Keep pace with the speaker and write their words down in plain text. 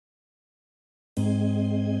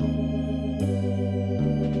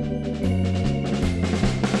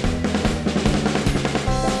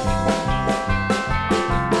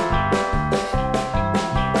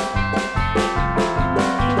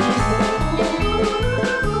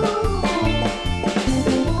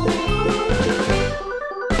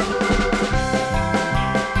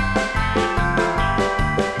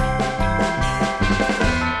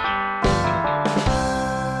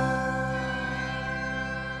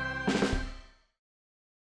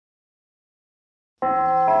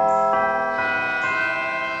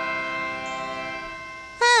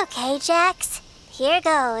Jax. Here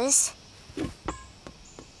goes.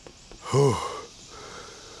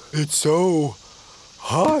 It's so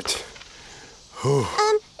hot.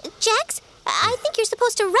 Jax, I think you're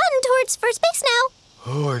supposed to run towards first base now.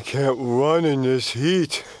 Oh, I can't run in this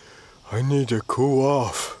heat. I need to cool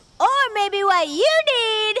off. Or maybe what you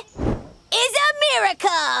need is a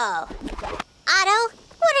miracle. Otto,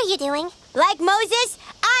 what are you doing? Like Moses,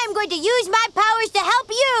 I'm going to use my powers to help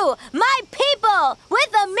you, my people,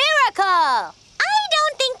 with a miracle. I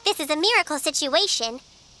don't think this is a miracle situation.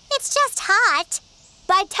 It's just hot.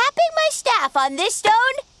 By tapping my staff on this stone,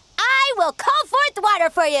 I will call forth water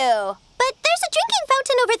for you. But there's a drinking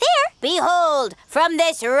fountain over there. Behold, from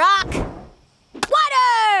this rock,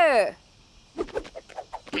 water!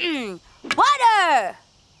 Water!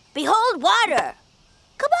 Behold, water.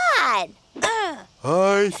 Come on.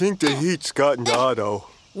 I think the heat's gotten to Otto.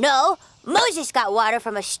 No, Moses got water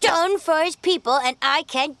from a stone for his people, and I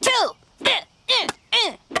can too. Okay.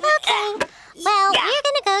 Well, we're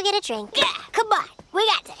gonna go get a drink. Yeah, come on. We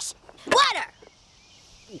got this. Water!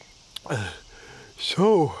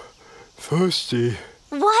 So thirsty.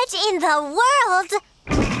 What in the world?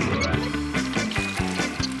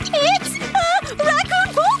 It's a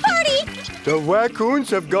raccoon pool party! The raccoons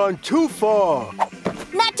have gone too far.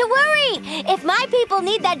 Not to worry. If my people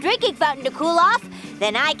need that drinking fountain to cool off,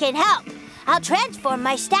 then I can help. I'll transform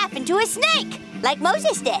my staff into a snake, like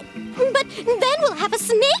Moses did. But then we'll have a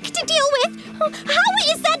snake to deal with.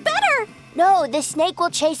 How is that better? No, the snake will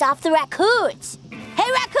chase off the raccoons. Hey,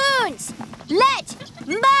 raccoons! Let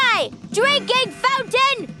my drinking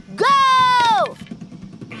fountain go!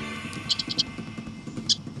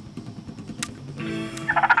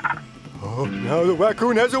 Oh, now the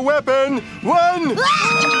raccoon has a weapon. Run!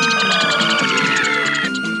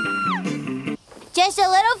 Just a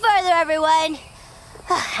little further, everyone.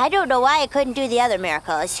 I don't know why I couldn't do the other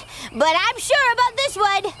miracles, but I'm sure about this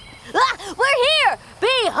one. We're here!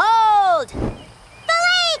 Behold! The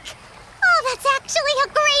lake! Oh, that's actually a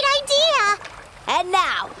great idea. And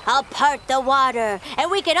now, I'll part the water, and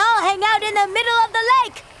we can all hang out in the middle of the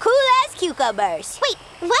lake, cool as cucumbers. Wait,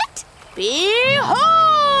 what? Behold!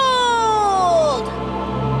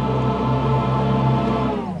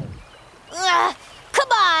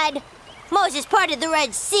 Come on! Moses parted the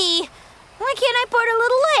Red Sea. Why can't I part a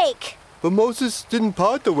little lake? But Moses didn't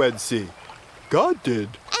part the Red Sea. God did.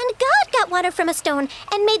 And God got water from a stone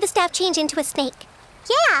and made the staff change into a snake.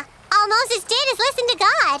 Yeah, all Moses did is listen to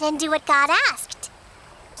God and do what God asked.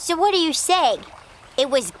 So what are you saying? It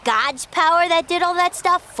was God's power that did all that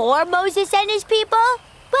stuff for Moses and his people?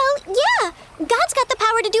 Well, yeah, God's got the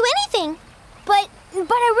power to do anything. But I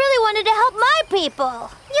really wanted to help my people.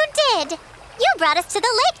 You did. You brought us to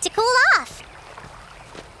the lake to cool off.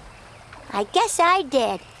 I guess I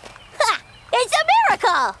did. Ha! It's a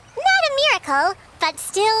miracle! Not a miracle, but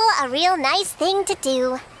still a real nice thing to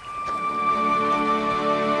do.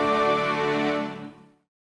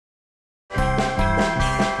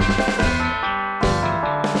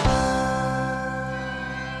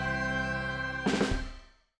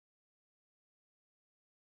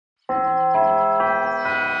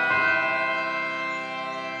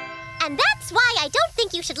 And that's why I don't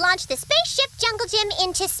think you should launch the spaceship Jungle Gym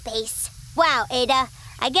into space. Wow, Ada,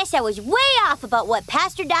 I guess I was way off about what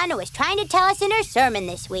Pastor Donna was trying to tell us in her sermon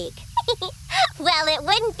this week. Well, it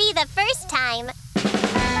wouldn't be the first time.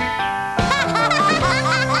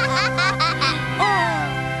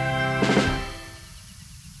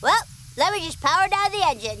 Well, let me just power down the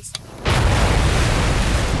engines.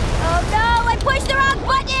 Oh no, I pushed the wrong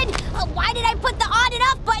button! Oh, why did I put the on and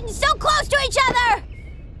off buttons so close to each other?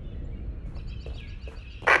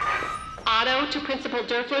 Otto to Principal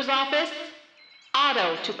Durfler's office.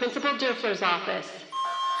 Otto to Principal Durfler's office.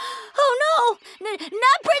 Oh no!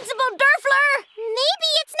 Not Principal Durfler! Maybe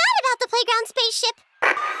it's not about the playground spaceship.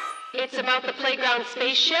 It's about the playground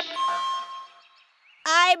spaceship.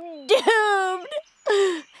 I'm doomed!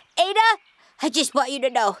 Ada, I just want you to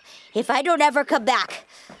know, if I don't ever come back,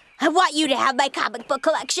 I want you to have my comic book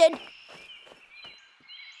collection.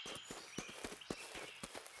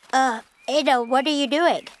 Ada, what are you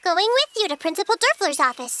doing? Going with you to Principal Durfler's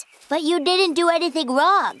office. But you didn't do anything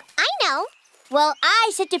wrong. I know. Well,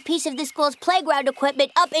 I sent a piece of the school's playground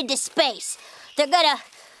equipment up into space. They're gonna...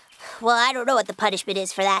 Well, I don't know what the punishment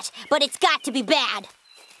is for that, but it's got to be bad.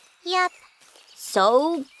 Yep.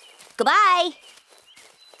 So, goodbye.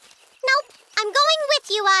 Nope, I'm going with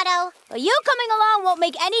you, Otto. Well, you coming along won't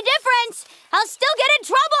make any difference. I'll still get in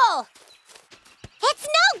trouble. It's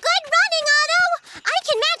no good running, Otto. I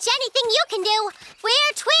can match anything you can do.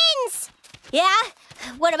 We're twins. Yeah?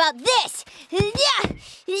 What about this?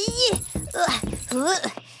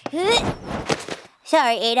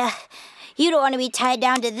 Sorry, Ada. You don't want to be tied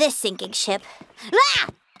down to this sinking ship. Ah!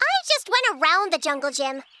 I just went around the jungle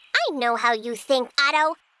gym. I know how you think,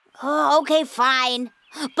 Otto. Oh, okay, fine.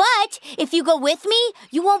 But if you go with me,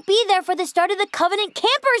 you won't be there for the start of the Covenant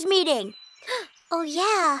Campers meeting. Oh,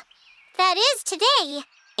 yeah. That is today.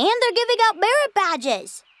 And they're giving out merit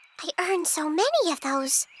badges. I earned so many of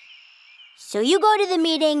those. So you go to the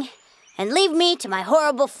meeting and leave me to my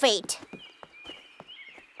horrible fate.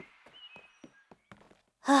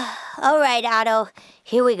 All right, Otto.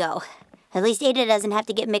 Here we go. At least Ada doesn't have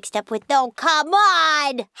to get mixed up with... Oh, come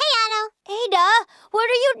on! Hey, Otto. Ada, what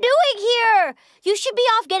are you doing here? You should be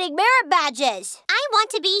off getting merit badges. I want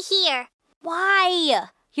to be here. Why?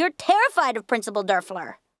 You're terrified of Principal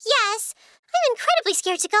Durfler. Yes, I'm incredibly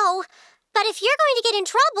scared to go. But if you're going to get in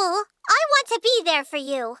trouble, I want to be there for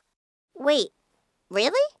you. Wait,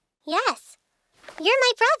 really? Yes. You're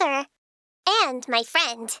my brother. And my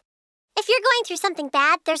friend. If you're going through something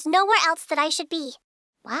bad, there's nowhere else that I should be.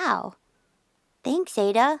 Wow. Thanks,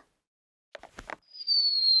 Ada.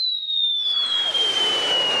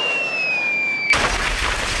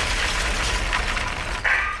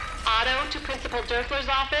 Otto to Principal Durfler's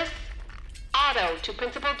office. Otto to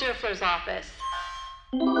Principal Durfler's office.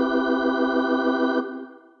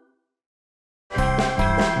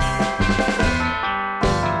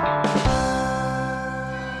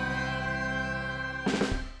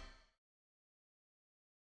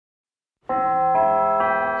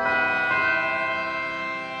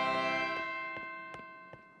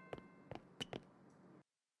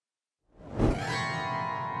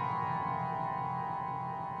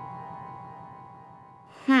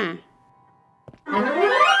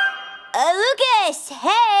 Lucas!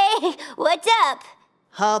 Hey! What's up?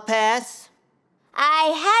 Hall pass?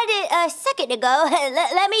 I had it a second ago.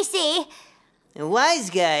 Let me see. A wise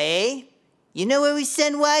guy, eh? You know where we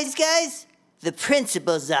send wise guys? The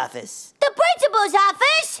principal's office. The principal's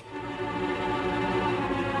office?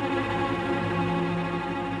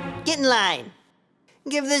 Get in line.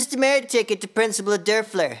 Give this demerit ticket to Principal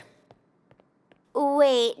Durfler.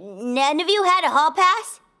 Wait, none of you had a hall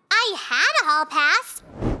pass? I had a hall pass.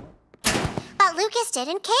 But Lucas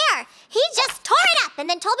didn't care. He just tore it up and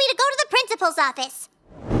then told me to go to the principal's office.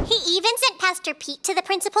 He even sent Pastor Pete to the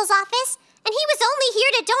principal's office, and he was only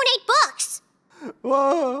here to donate books.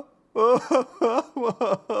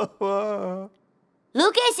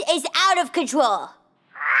 Lucas is out of control.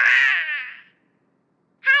 Hi,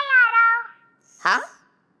 Huh?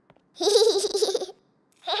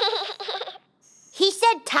 He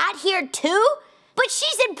said Tot here too? But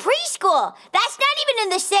she's in preschool. That's not even in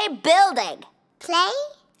the same building. Play?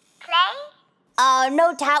 Oh,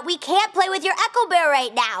 no, Tot, we can't play with your Echo Bear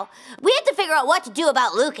right now. We have to figure out what to do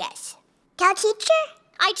about Lucas. Go, teacher?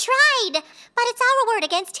 I tried, but it's our word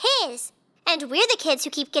against his. And we're the kids who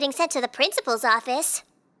keep getting sent to the principal's office.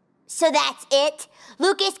 So that's it?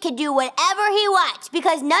 Lucas can do whatever he wants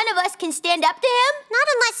because none of us can stand up to him? Not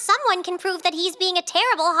unless someone can prove that he's being a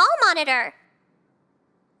terrible hall monitor.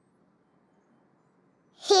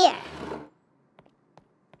 Here.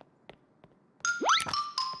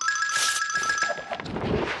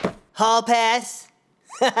 Hall pass?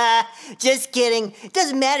 Just kidding.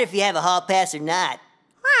 Doesn't matter if you have a hall pass or not.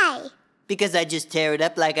 Why? Because I just tear it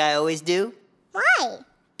up like I always do. Why?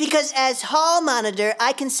 Because as hall monitor,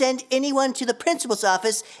 I can send anyone to the principal's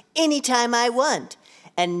office anytime I want.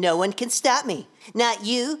 And no one can stop me. Not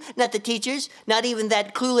you, not the teachers, not even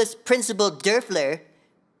that clueless Principal Durfler.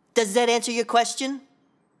 Does that answer your question?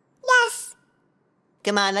 Yes.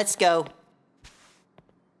 Come on, let's go.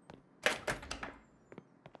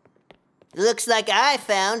 Looks like I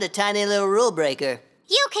found a tiny little rule breaker.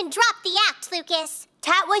 You can drop the act, Lucas.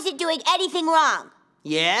 Tot wasn't doing anything wrong.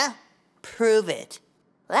 Yeah? Prove it.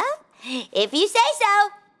 Well, if you say so.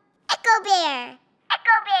 Echo Bear.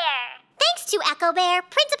 Thanks to Echo Bear,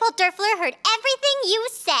 Principal Durfler heard everything you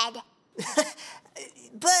said.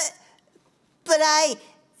 But I...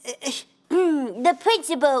 The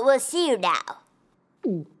principal will see you now.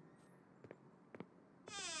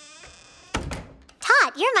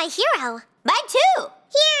 Todd, you're my hero. Mine too.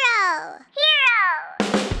 Hero!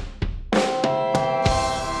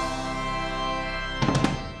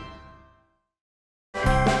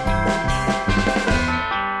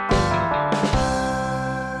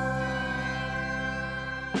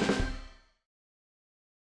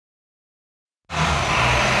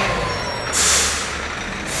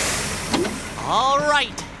 All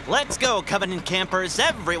right, let's go, Covenant Campers.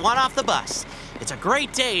 Everyone off the bus. It's a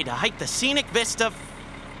great day to hike the scenic vista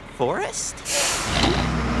forest?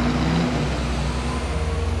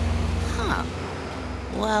 Huh.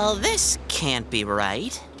 Well, this can't be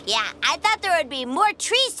right. Yeah, I thought there would be more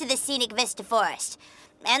trees to the scenic Vista Forest.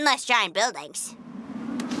 And less giant buildings.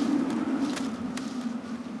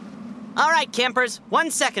 All right, campers,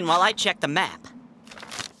 1 second while I check the map.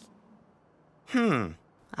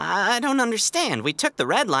 I don't understand. We took the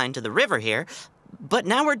red line to the river here, but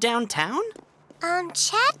now we're downtown?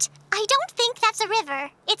 Chet, I don't think that's a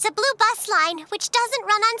river. It's a blue bus line, which doesn't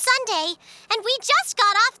run on Sunday. And we just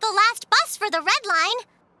got off the last bus for the red line.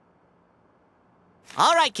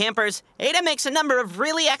 All right, campers, Ada makes a number of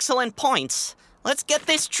really excellent points. Let's get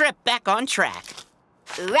this trip back on track.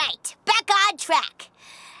 Right, back on track.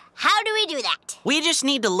 How do we do that? We just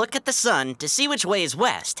need to look at the sun to see which way is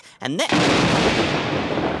west, and then...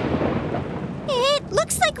 It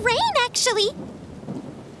looks like rain, actually.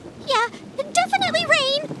 Yeah, definitely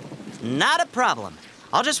rain. Not a problem.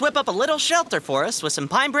 I'll just whip up a little shelter for us with some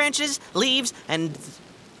pine branches, leaves, and...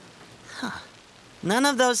 None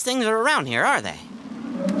of those things are around here, are they?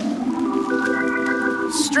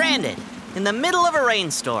 Stranded, in the middle of a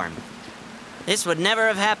rainstorm. This would never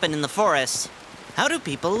have happened in the forest. How do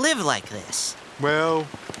people live like this? Well,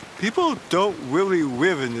 people don't really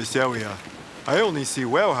live in this area. I only see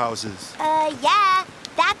warehouses. Yeah.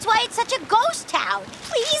 That's why it's such a ghost town.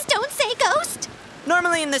 Please don't say ghost.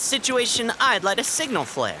 Normally in this situation, I'd light a signal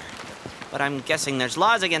flare. But I'm guessing there's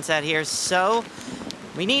laws against that here, so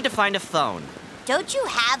we need to find a phone. Don't you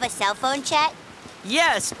have a cell phone, Chet?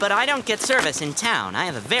 Yes, but I don't get service in town. I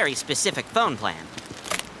have a very specific phone plan.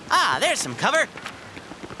 Ah, there's some cover.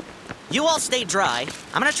 You all stay dry.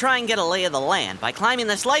 I'm gonna try and get a lay of the land by climbing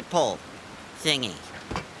this light pole thingy.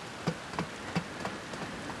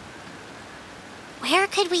 Where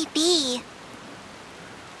could we be?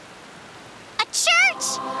 A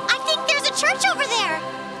church! I think there's a church over there.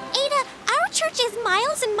 Ada, our church is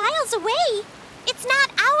miles and miles away. It's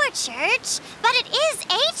not our church, but it is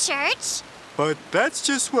a church. But that's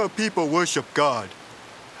just where people worship God.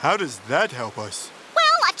 How does that help us?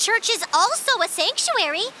 Well, a church is also a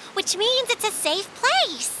sanctuary, which means it's a safe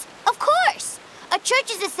place. Of course. A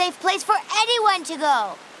church is a safe place for anyone to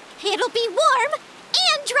go. It'll be warm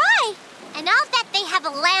and dry. And I'll bet they have a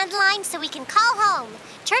landline so we can call home.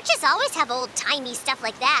 Churches always have old-timey stuff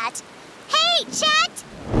like that. Hey, Chet!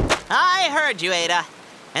 I heard you, Ada.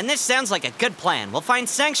 And this sounds like a good plan. We'll find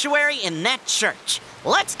sanctuary in that church.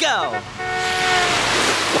 Let's go!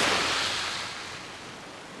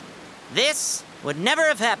 This would never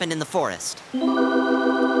have happened in the forest.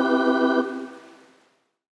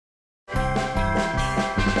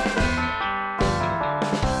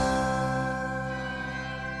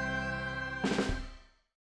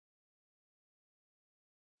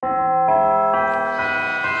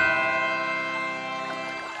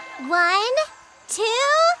 One, two,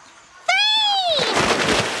 three!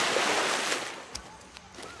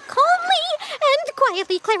 Calmly and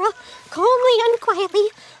quietly, Clara. Calmly and quietly.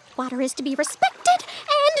 Water is to be respected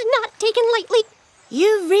and not taken lightly.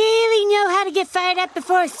 You really know how to get fired up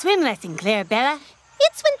before a swim lesson, Clarabella.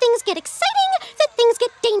 It's when things get exciting that things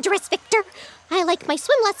get dangerous, Victor. I like my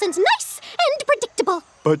swim lessons nice and predictable.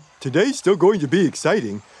 But today's still going to be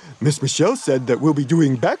exciting. Miss Michelle said that we'll be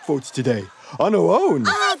doing backfloats today, on our own.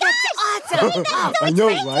 Oh, that's awesome! I know,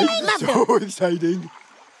 right? So exciting.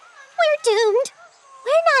 We're doomed.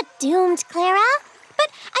 We're not doomed, Clara. But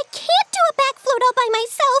I can't do a backfloat all by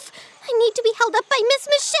myself. I need to be held up by Miss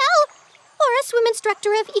Michelle, or a swim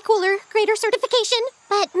instructor of equal or greater certification.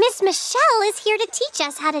 But Miss Michelle is here to teach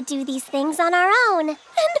us how to do these things on our own. And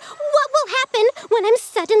what will happen when I'm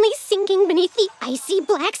suddenly sinking beneath the icy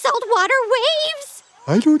black salt water waves?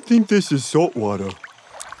 I don't think this is salt water.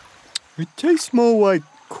 It tastes more like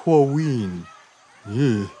chlorine.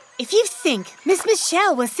 Yeah. If you think Miss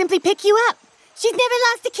Michelle will simply pick you up, she's never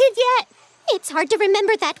lost a kid yet. It's hard to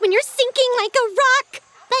remember that when you're sinking like a rock.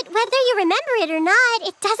 But whether you remember it or not,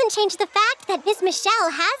 it doesn't change the fact that Miss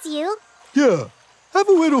Michelle has you. Yeah. Have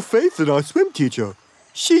a little faith in our swim teacher.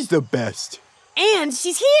 She's the best. And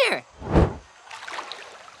she's here.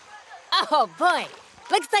 Oh, boy.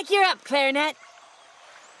 Looks like you're up, Clarinet.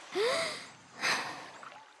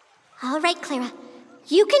 All right, Clara.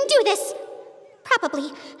 You can do this.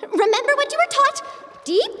 Probably. Remember what you were taught.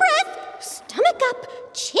 Deep breath, stomach up,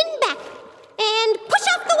 chin back, and push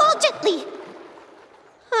off the wall gently.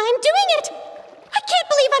 I'm doing it. I can't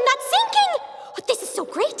believe I'm not sinking. Oh, this is so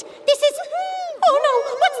great. This is... Oh, no.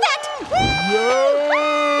 What's that?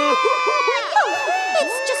 Oh,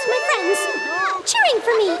 it's just my friends cheering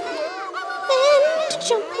for me. And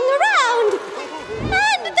jumping around.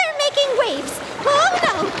 And they're making waves. Oh,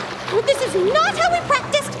 no. This is not how we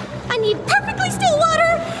practiced. I need perfectly still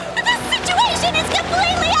water. This situation is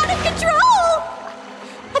completely out of control.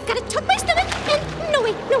 I've got to tuck my stomach and no,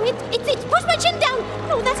 wait, no, it's push my chin down.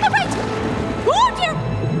 No, that's not right. Oh, dear.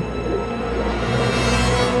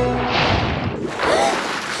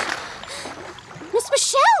 Miss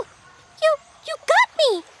Michelle, you got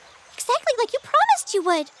me. Exactly like you promised you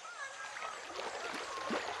would.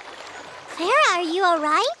 Clara, are you all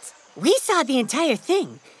right? We saw the entire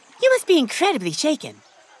thing. You must be incredibly shaken.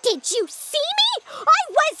 Did you see me? I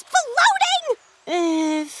was floating!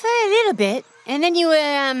 For a little bit. And then you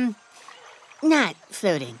were, not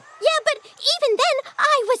floating. Yeah, but even then,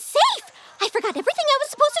 I was safe. I forgot everything I was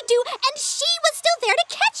supposed to do, and she was still there to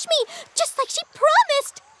catch me, just like she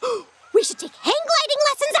promised. We should take hang gliding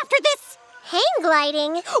lessons after this. Hang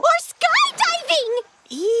gliding? Or skydiving!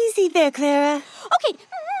 Easy there, Clara. Okay,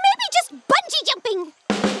 maybe just bungee jumping.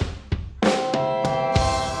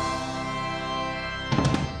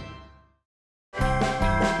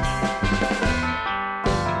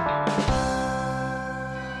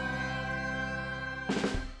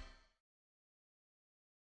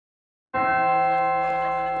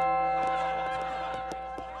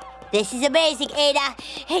 This is amazing, Ada.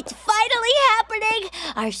 It's finally happening!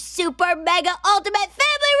 Our super mega ultimate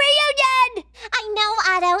family reunion! I know,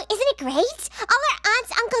 Otto. Isn't it great? All our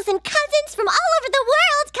aunts, uncles, and cousins from all over the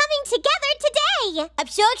world coming together today. I'm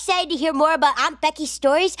so excited to hear more about Aunt Becky's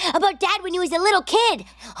stories about Dad when he was a little kid.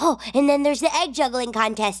 Oh, and then there's the egg juggling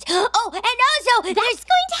contest. Oh, and also That's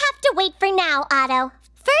going to have to wait for now, Otto.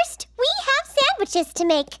 First, we have sandwiches to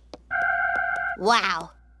make.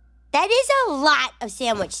 Wow. That is a lot of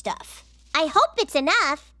sandwich stuff. I hope it's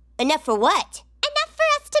enough. Enough for what? Enough for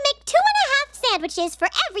us to make 2.5 sandwiches for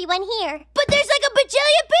everyone here. But there's like a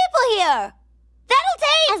bajillion people here. That'll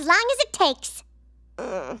take... As long as it takes.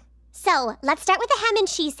 So, let's start with a ham and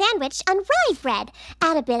cheese sandwich on rye bread.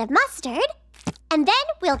 Add a bit of mustard. And then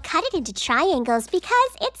we'll cut it into triangles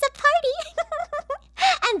because it's a party.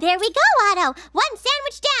 And there we go, Otto. 1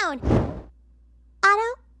 sandwich down.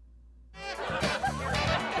 Otto?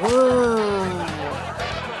 Ooh.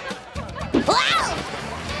 Wow!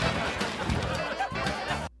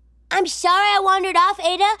 I'm sorry I wandered off,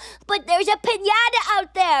 Ada, but there's a piñata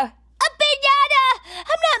out there. A piñata!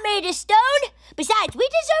 I'm not made of stone. Besides, we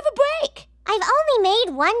deserve a break. I've only made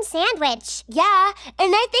 1 sandwich. Yeah,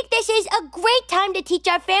 and I think this is a great time to teach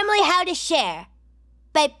our family how to share.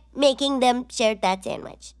 By making them share that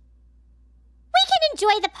sandwich. We can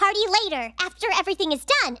enjoy the party later, after everything is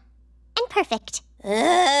done. And perfect.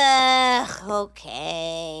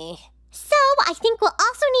 Okay. So, I think we'll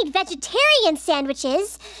also need vegetarian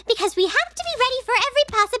sandwiches because we have to be ready for every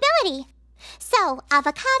possibility. So,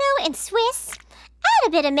 avocado and Swiss, add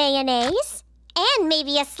a bit of mayonnaise, and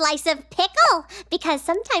maybe a slice of pickle because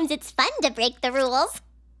sometimes it's fun to break the rules.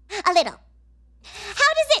 A little.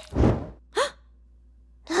 How does it...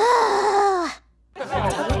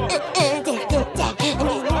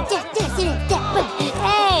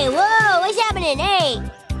 Hey, whoa, what's happening? Hey,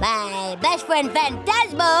 my best friend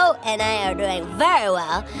Phantasmo and I are doing very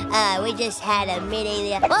well. We just had a meeting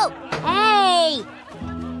the... Whoa, hey!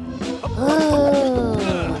 Ooh.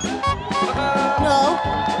 No.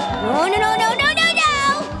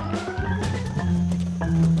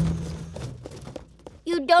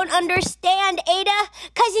 You don't understand, Ada.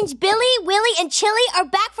 Cousins Billy, Willie, and Chili are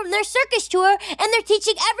back from their circus tour, and they're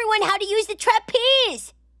teaching everyone how to use the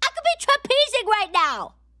trapeze. I could be trapezing right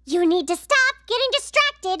now. You need to stop getting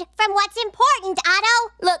distracted from what's important,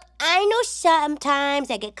 Otto. Look, I know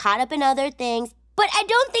sometimes I get caught up in other things, but I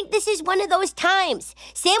don't think this is one of those times.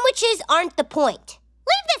 Sandwiches aren't the point.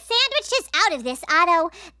 Leave the sandwiches out of this, Otto.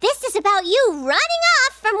 This is about you running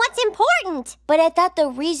off from what's important. But I thought the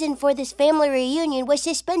reason for this family reunion was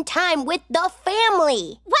to spend time with the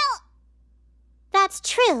family. Well, that's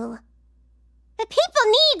true. But people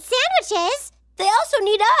need sandwiches. They also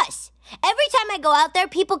need us. Every time I go out there,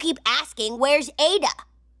 people keep asking, where's Ada?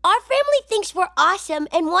 Our family thinks we're awesome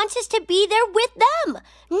and wants us to be there with them,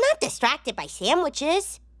 not distracted by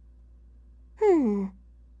sandwiches.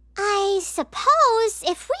 I suppose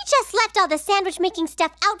if we just left all the sandwich-making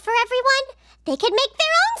stuff out for everyone, they could make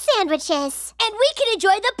their own sandwiches. And we can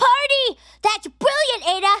enjoy the party! That's brilliant,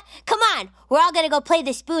 Ada! Come on, we're all gonna go play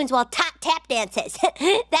the spoons while Tot tap dances.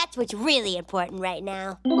 That's what's really important right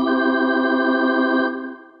now.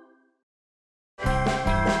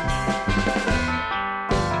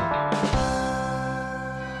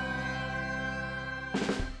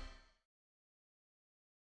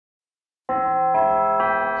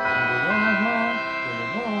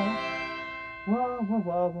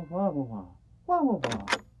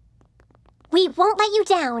 We won't let you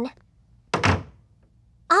down.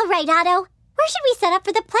 All right, Otto. Where should we set up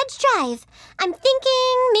for the pledge drive? I'm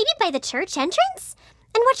thinking maybe by the church entrance?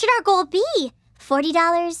 And what should our goal be?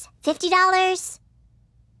 $40? $50?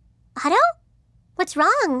 Otto? What's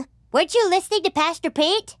wrong? Weren't you listening to Pastor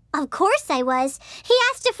Pete? Of course I was. He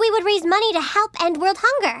asked if we would raise money to help end world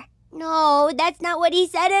hunger. No, that's not what he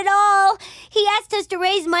said at all. He asked us to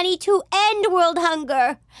raise money to end world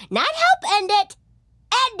hunger. Not help end it.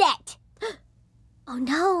 End it! Oh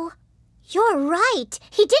no. You're right.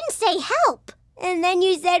 He didn't say help. And then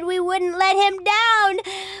you said we wouldn't let him down.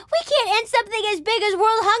 We can't end something as big as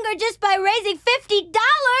world hunger just by raising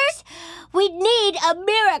 $50. We need a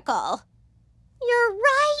miracle. You're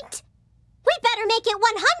right. We better make it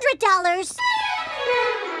 $100.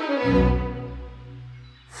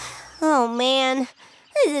 Oh, man.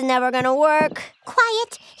 This is never gonna work.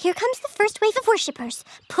 Quiet. Here comes the first wave of worshippers.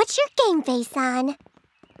 Put your game face on.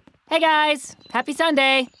 Hey guys, happy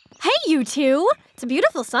Sunday. Hey, you two. It's a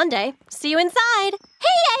beautiful Sunday. See you inside.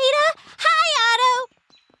 Hey, Ada. Hi, Otto.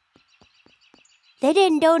 They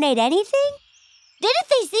didn't donate anything? Didn't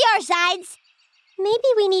they see our signs?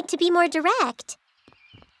 Maybe we need to be more direct.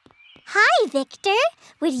 Hi, Victor.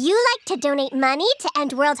 Would you like to donate money to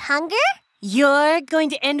end world hunger? You're going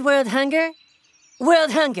to end world hunger?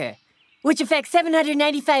 World hunger, which affects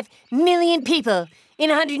 795 million people in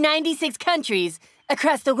 196 countries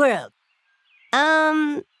across the world.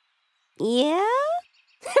 Yeah?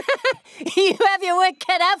 You have your work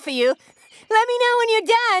cut out for you. Let me know when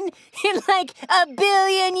you're done in like 1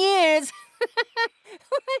 billion years.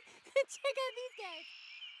 Check out these guys.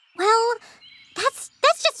 Well, that's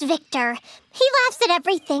just Victor. He laughs at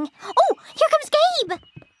everything. Oh, here comes Gabe.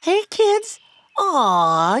 Hey, kids.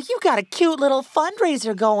 Aw, you got a cute little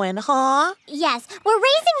fundraiser going, huh? Yes, we're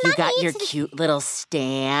raising money. You got your cute little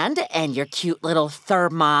stand and your cute little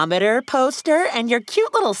thermometer poster and your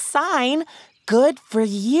cute little sign. Good for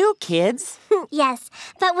you, kids. Yes,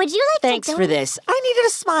 but would you like Thanks to for this. I needed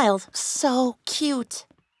a smile. So cute.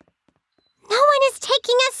 No one is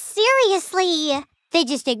taking us seriously. They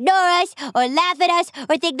just ignore us or laugh at us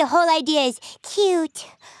or think the whole idea is cute.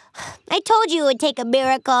 I told you it would take a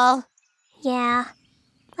miracle. Yeah,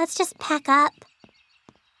 let's just pack up.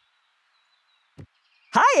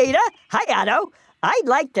 Hi, Ada. Hi, Otto. I'd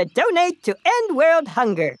like to donate to end world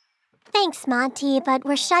hunger. Thanks, Monty, but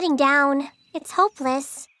we're shutting down. It's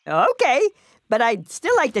hopeless. Okay, but I'd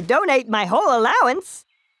still like to donate my whole allowance.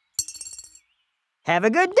 Have a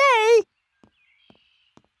good day.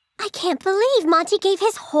 I can't believe Monty gave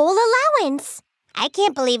his whole allowance. I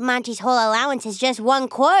can't believe Monty's whole allowance is just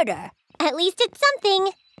 1/4. At least it's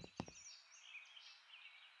something.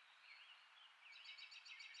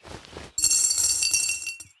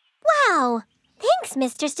 Wow. Thanks,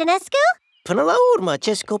 Mr. Stanescu. Până la urmă,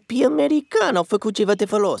 acest copii american au făcut ceva de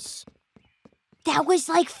folos. That was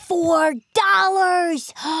like $4.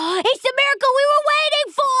 It's the miracle we were waiting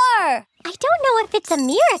for! I don't know if it's a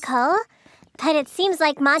miracle, but it seems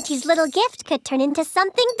like Monty's little gift could turn into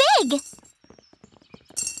something big.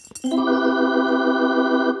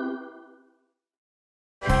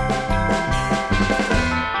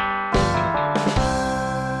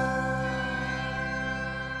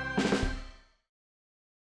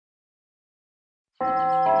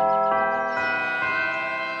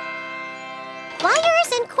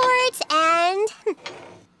 Wires and cords and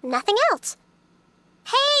nothing else.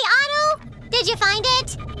 Hey, Otto! Did you find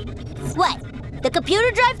it? What? The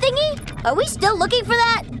computer drive thingy? Are we still looking for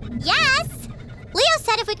that? Yes! Leo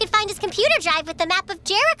said if we could find his computer drive with the map of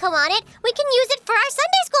Jericho on it, we can use it for our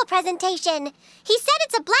Sunday school presentation. He said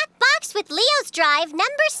it's a black box with Leo's drive,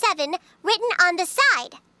 number 7, written on the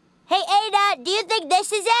side. Hey, Ada, do you think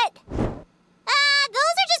this is it?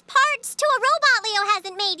 Those are just parts to a robot Leo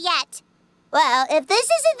hasn't made yet. Well, if this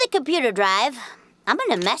isn't the computer drive, I'm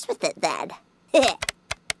gonna mess with it then.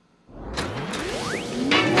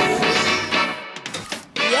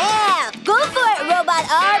 Yeah! Go for it, robot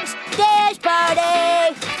arms! Dance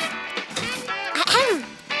party!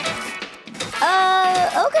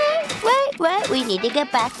 Okay. Wait. We need to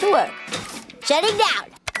get back to work. Shutting down.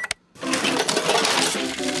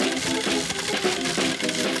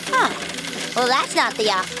 Huh. Well, that's not the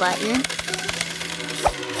off button.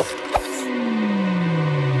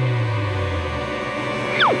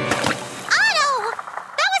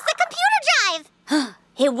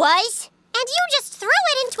 It was? And you just threw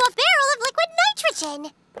it into a barrel of liquid nitrogen.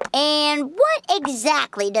 And what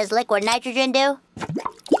exactly does liquid nitrogen do?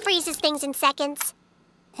 It freezes things in seconds.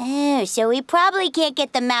 Oh, so we probably can't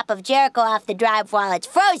get the map of Jericho off the drive while it's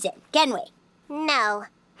frozen, can we? No.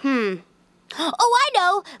 Oh, I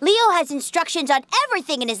know! Leo has instructions on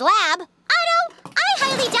everything in his lab. Otto, I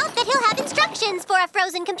highly doubt that he'll have instructions for a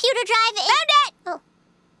frozen computer drive. Found it! Oh.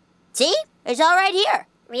 See? It's all right here.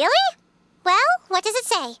 Really? Well, what does it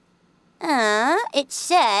say? It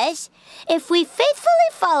says, if we faithfully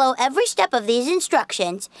follow every step of these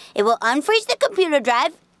instructions, it will unfreeze the computer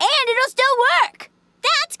drive and it'll still work.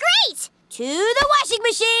 That's great! To the washing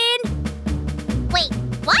machine! Wait,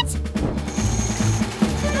 what?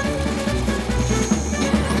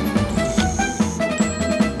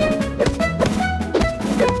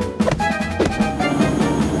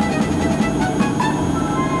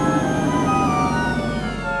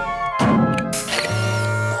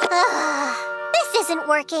 This isn't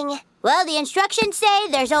working. Well, the instructions say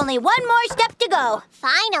there's only one more step to go.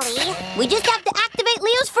 Finally. We just have to activate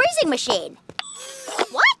Leo's freezing machine.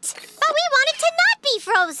 What? But we want it to not be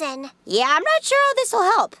frozen. Yeah, I'm not sure how this will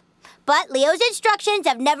help. But Leo's instructions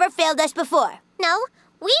have never failed us before. No,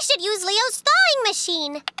 we should use Leo's thawing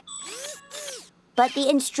machine. But the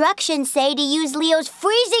instructions say to use Leo's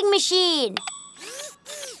freezing machine.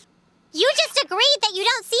 You just agreed that you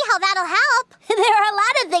don't see how that'll help. There are a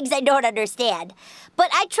lot of things I don't understand. But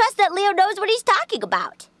I trust that Leo knows what he's talking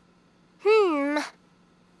about. Leo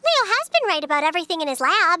has been right about everything in his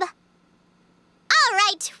lab. All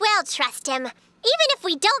right, we'll trust him, even if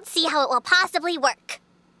we don't see how it will possibly work.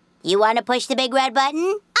 You want to push the big red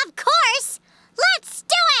button? Of course! Let's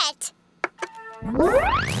do it!